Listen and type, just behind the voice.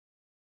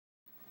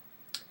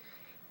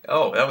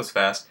Oh, that was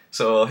fast.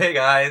 So, hey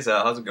guys,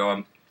 how's it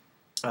going?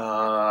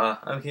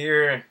 I'm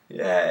here.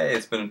 Yay!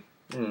 It's been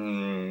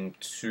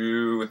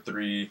 2 or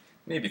 3,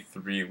 maybe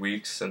 3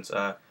 weeks since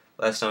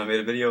last time I made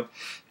a video.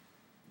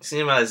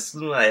 Seeing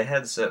my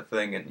headset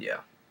thing, and yeah,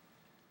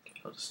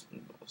 I'll just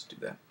do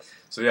that.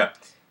 So yeah,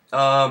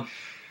 um,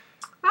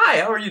 hi,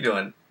 how are you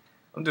doing?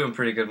 I'm doing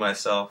pretty good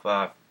myself.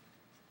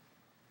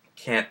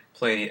 Can't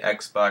play any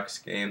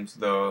Xbox games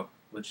though,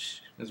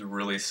 which is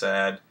really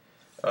sad.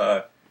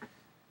 Uh,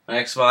 my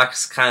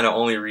Xbox kind of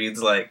only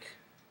reads like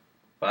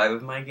 5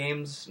 of my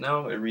games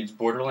now. It reads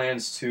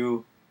Borderlands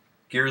 2,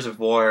 Gears of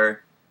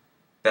War,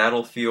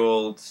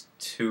 Battlefield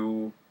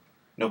 2,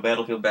 no,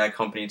 Battlefield Bad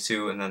Company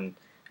 2, and then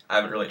I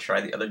haven't really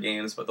tried the other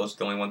games, but those are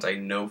the only ones I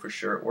know for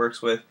sure it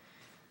works with.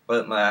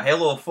 But my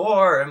Halo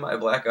 4 and my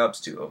Black Ops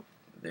 2, oh,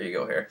 there you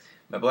go here.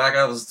 My Black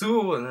Ops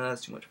 2, and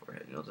that's too much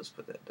forehead, and I'll just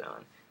put that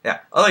down. Yeah,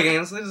 other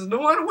games, they just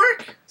don't want to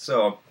work.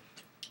 So,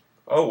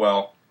 oh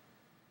well.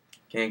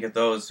 Can't get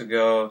those to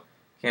go.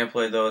 Can't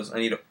play those. I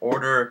need to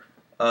order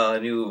a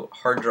new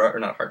hard drive, or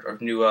not hard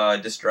drive, new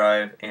disk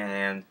drive.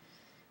 And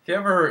if you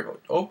ever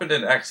opened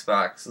an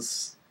Xbox,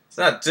 it's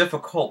not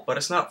difficult, but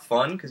it's not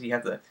fun because you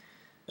have to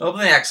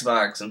open the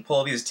Xbox and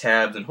pull these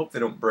tabs and hope they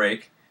don't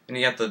break. And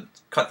you have to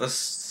cut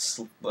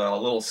this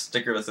little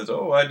sticker that says,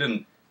 "Oh, I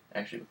didn't."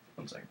 Actually,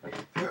 one second.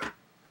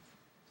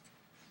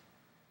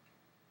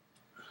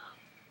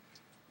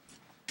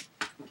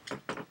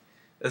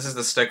 This is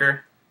the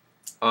sticker.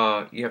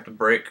 You have to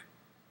break.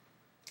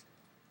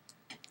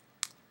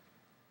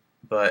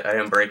 But I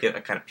didn't break it. I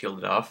kind of peeled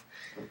it off.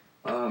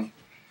 I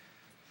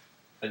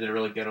did a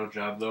really ghetto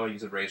job though. I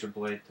used a razor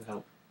blade to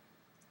help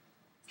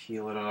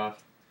peel it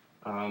off.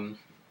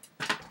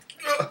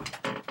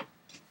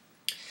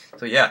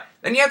 So yeah,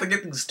 then you have to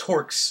get these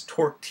torque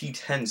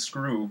T10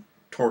 screw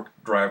torque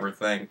driver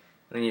thing, and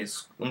then you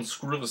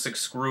unscrew the 6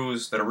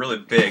 screws that are really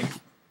big.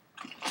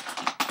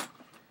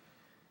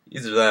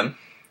 These are them.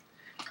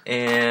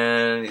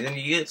 And then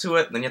you get to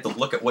it, and then you have to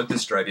look at what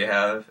disk drive you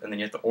have, and then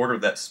you have to order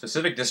that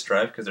specific disk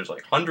drive, because there's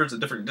like hundreds of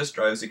different disk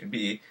drives it could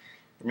be,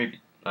 or maybe,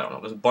 I don't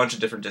know, there's a bunch of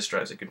different disk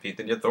drives it could be,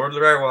 then you have to order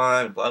the right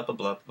one, blah blah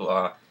blah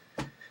blah.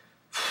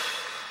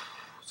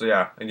 So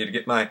yeah, I need to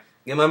get my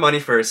money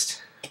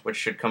first, which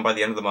should come by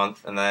the end of the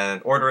month, and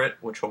then order it,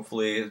 which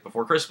hopefully is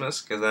before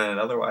Christmas, because then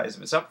otherwise,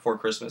 if it's not before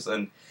Christmas,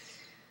 then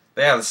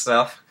they have the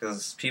stuff,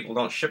 because people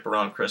don't ship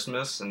around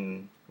Christmas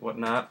and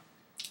whatnot.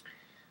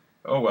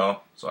 Oh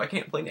well, so I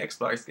can't play any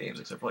Xbox games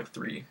except for like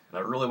 3, and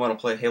I really want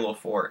to play Halo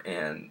 4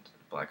 and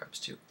Black Ops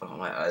 2. Oh,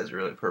 my eyes are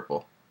really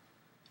purple.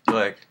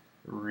 Like,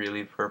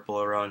 really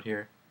purple around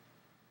here.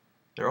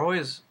 They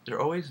always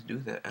do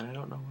that, and I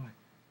don't know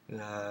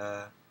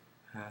why.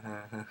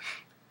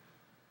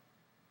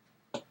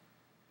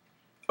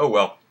 Oh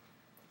well.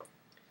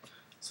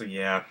 So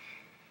yeah.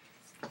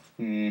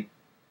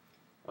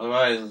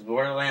 Otherwise,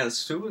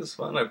 Borderlands 2 was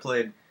fun. I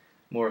played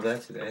more of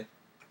that today.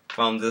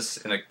 Found this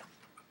in a...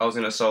 I was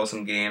gonna sell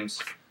some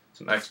games,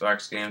 some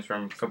Xbox games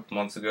from a couple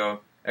months ago,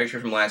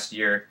 actually from last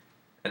year,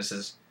 and it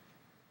says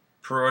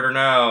pre-order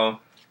now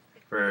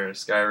for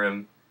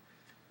Skyrim.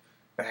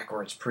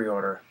 Backwards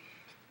pre-order.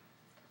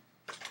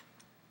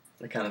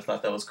 I kind of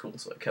thought that was cool,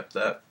 so I kept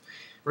that.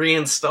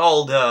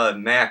 Reinstalled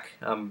Mac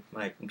on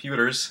my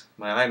computers,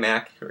 my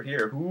iMac right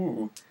here.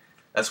 Ooh,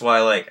 that's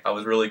why I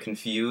was really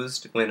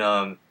confused when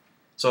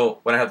so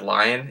when I had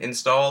Lion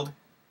installed,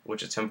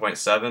 which is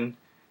 10.7,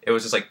 it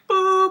was just like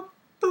boop.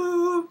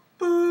 Boop,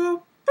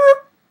 boop,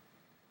 boop.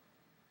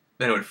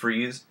 Then it would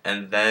freeze,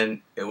 and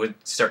then it would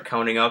start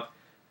counting up.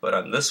 But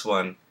on this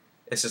one,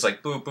 it's just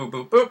like boop, boop,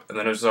 boop, boop, and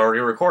then it was already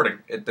recording.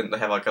 It didn't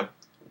have like a 1.5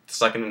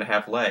 second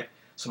lag.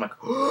 So I'm like,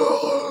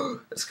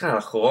 oh, it's kind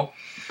of cool.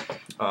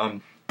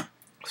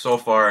 So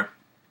far,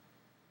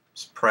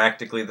 it's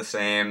practically the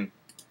same.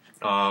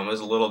 There's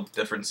a little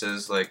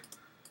differences, like,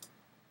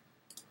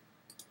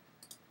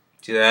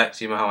 see that?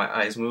 See how my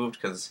eyes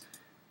moved? Because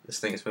this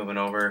thing is moving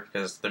over,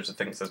 because there's a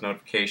thing that says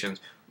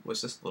notifications.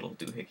 What's this little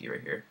doohickey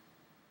right here?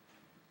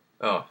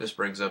 Oh, this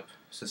brings up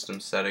system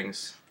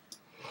settings.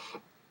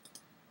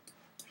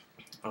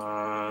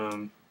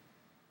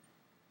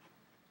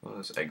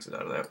 Let's exit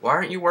out of that. Why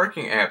aren't you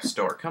working, App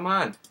Store? Come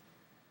on.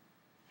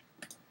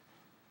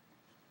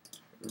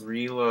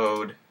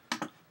 Reload.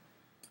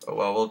 Oh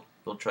well,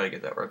 we'll try to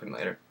get that working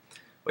later.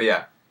 But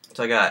yeah,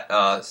 so I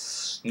got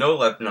Snow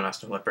Leopard. No, not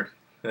Snow Leopard.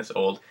 That's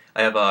old.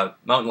 I have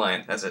Mountain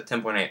Lion. That's at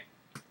 10.8.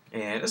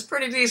 And it's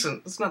pretty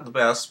decent. It's not the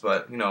best,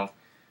 but, you know,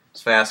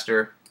 it's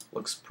faster.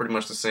 Looks pretty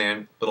much the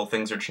same. Little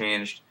things are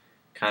changed.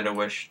 Kind of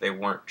wish they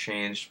weren't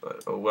changed,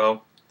 but oh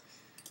well.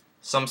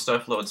 Some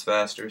stuff loads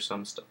faster,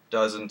 some stuff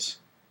doesn't.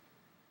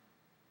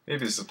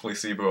 Maybe it's a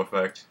placebo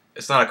effect.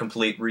 It's not a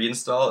complete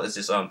reinstall, it's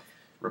just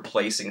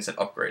replacing, it's an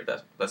upgrade.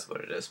 That's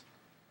what it is.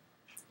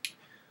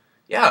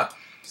 Yeah,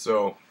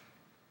 so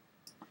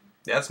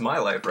that's my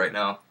life right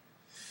now.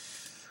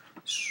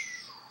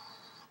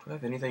 Do I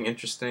have anything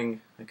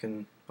interesting I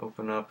can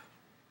open up?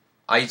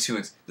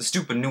 iTunes. The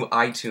stupid new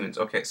iTunes.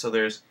 Okay, so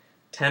there's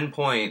 10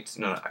 point...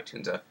 No, not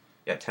iTunes.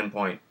 Yeah, 10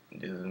 point...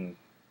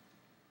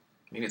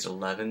 maybe it's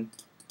 11.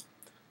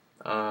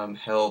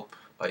 Help,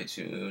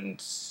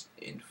 iTunes,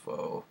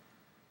 info,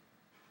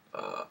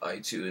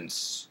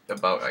 iTunes,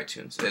 about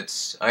iTunes.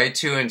 It's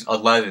iTunes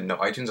 11. No,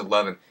 iTunes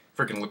 11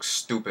 freaking looks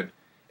stupid.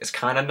 It's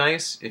kind of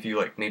nice if you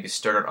like maybe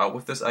started out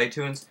with this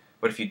iTunes,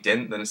 but if you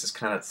didn't, then it just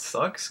kind of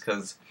sucks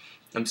because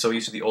I'm so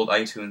used to the old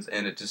iTunes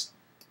and it just,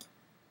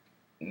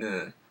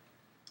 nah.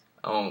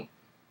 I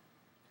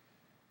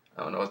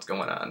don't know what's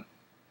going on.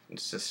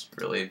 It's just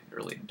really,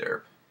 really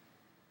derp.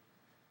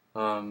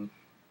 What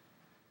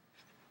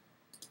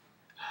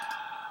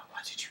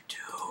did you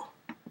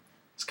do?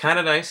 It's kind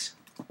of nice,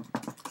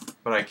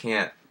 but I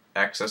can't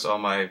access all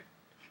my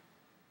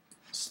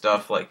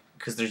stuff, like,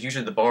 because there's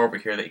usually the bar over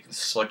here that you can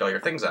select all your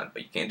things on,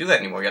 but you can't do that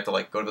anymore. You have to,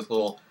 like, go to this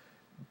little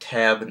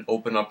tab and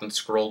open up and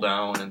scroll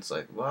down, and it's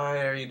like,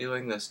 why are you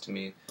doing this to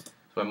me?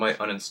 So I might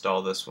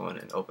uninstall this one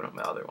and open up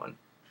my other one.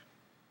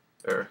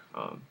 Or,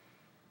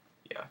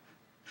 yeah.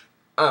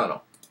 I don't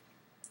know.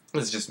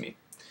 This is just me.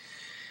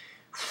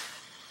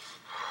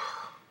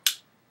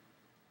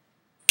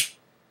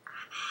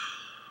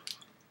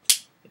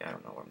 Yeah, I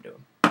don't know what I'm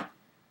doing.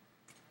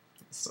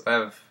 So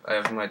I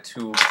have my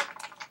two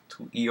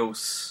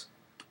EOS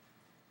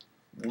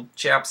little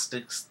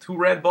chapsticks, 2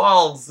 red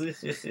balls. I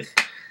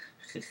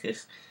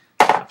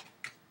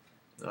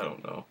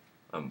don't know.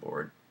 I'm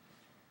bored.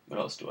 What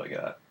else do I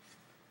got?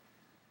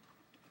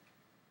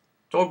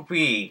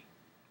 Togepi!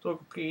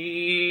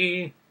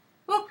 Togepi!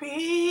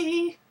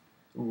 Togepi!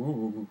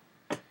 Ooh.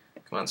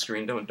 Come on,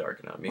 screen, don't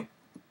darken on me.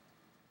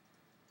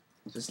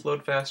 Does this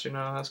load faster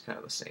now? That's kind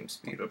of the same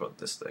speed. What about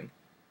this thing?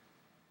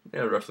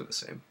 Yeah, roughly the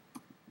same.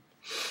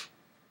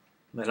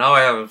 But now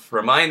I have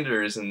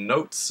reminders and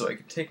notes, so I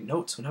can take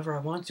notes whenever I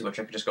want to, which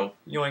I could just go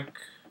yoink,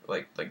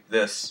 like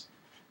this,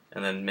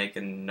 and then make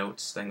a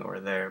notes thing over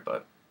there,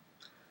 but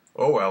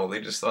oh well,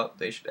 they just thought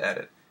they should add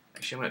it.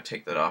 Actually, I'm going to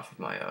take that off of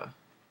my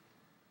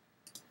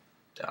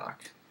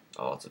dock.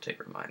 I'll also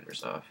take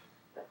reminders off.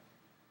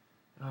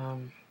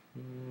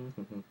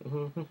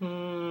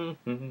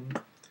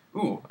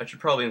 Ooh, I should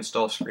probably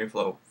install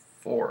ScreenFlow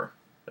 4.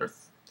 Or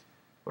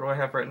what do I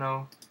have right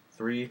now?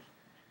 3?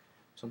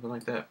 Something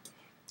like that.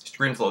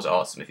 ScreenFlow is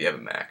awesome if you have a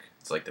Mac.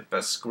 It's like the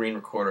best screen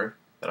recorder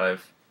that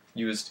I've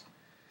used.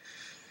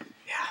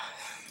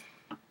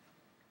 Yeah.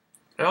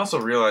 I also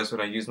realized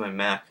when I use my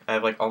Mac, I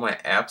have like all my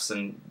apps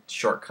and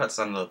shortcuts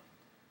on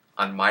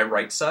my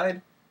right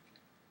side,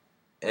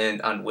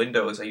 and on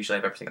Windows I usually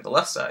have everything on the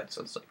left side.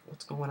 So it's like,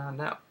 what's going on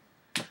now?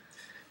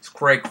 It's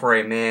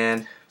cray,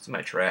 man. It's in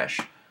my trash.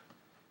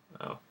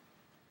 Oh,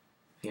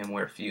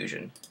 VMware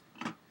Fusion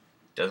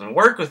doesn't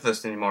work with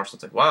this anymore. So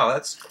it's like, wow,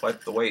 that's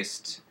quite the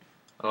waste.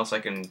 Unless I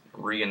can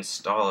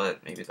reinstall it,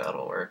 maybe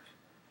that'll work.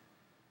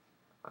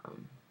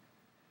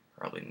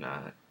 Probably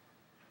not.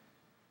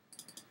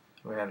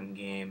 We're having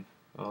game.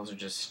 Those are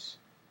just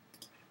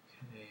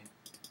okay.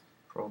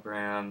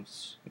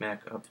 Programs,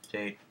 Mac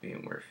update,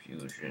 VMware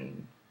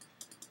Fusion,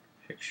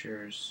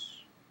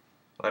 pictures.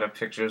 A lot of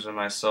pictures of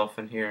myself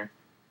in here.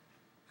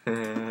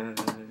 Game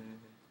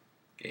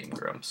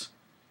Grumps.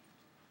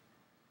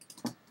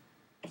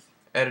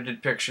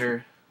 Edited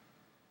picture.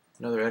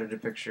 Another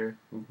edited picture.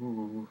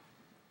 Ooh.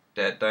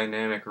 That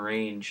dynamic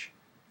range.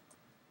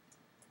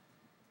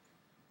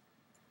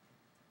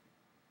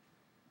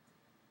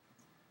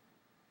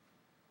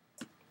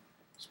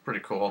 It's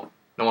pretty cool.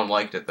 No one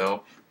liked it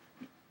though.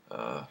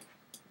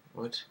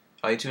 What?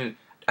 iTunes?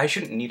 I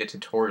shouldn't need a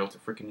tutorial to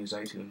freaking use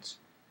iTunes.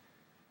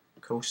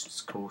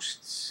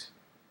 Coasts.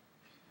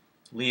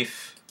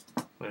 Leaf.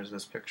 What is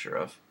this picture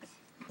of?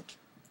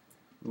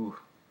 Ooh.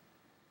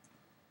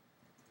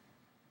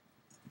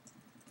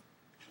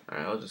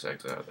 Alright, I'll just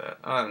exit out of that.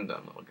 I'm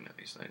done looking at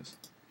these things.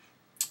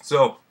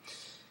 So,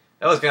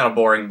 that was kind of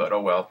boring, but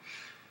oh well.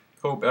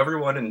 Hope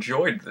everyone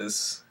enjoyed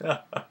this.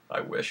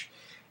 I wish.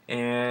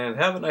 And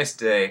have a nice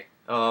day.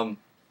 We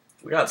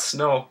got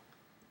snow.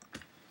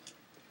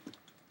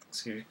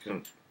 Let's see if you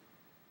can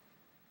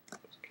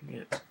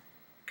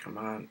come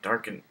on,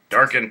 darken.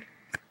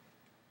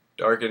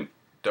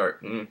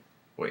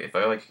 Wait, if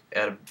I like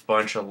add a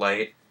bunch of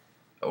light,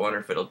 I wonder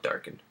if it'll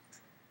darken.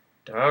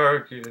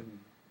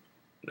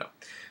 No.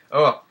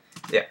 Oh, well,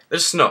 yeah,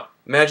 there's snow.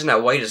 Imagine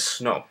that white is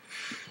snow.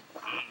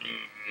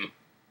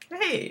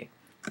 Hey!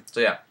 So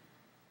yeah,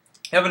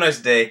 have a nice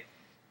day.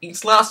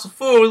 Eat lots of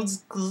foods,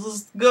 because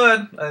it's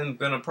good. I'm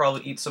gonna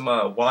probably eat some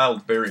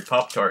wild berry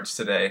Pop-Tarts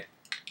today.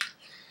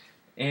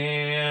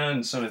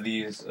 And some of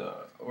these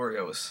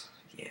Oreos.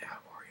 Yeah,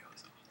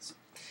 Oreos, awesome.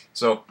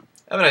 So,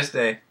 have a nice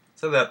day.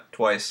 Said that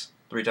twice,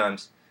 3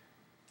 times.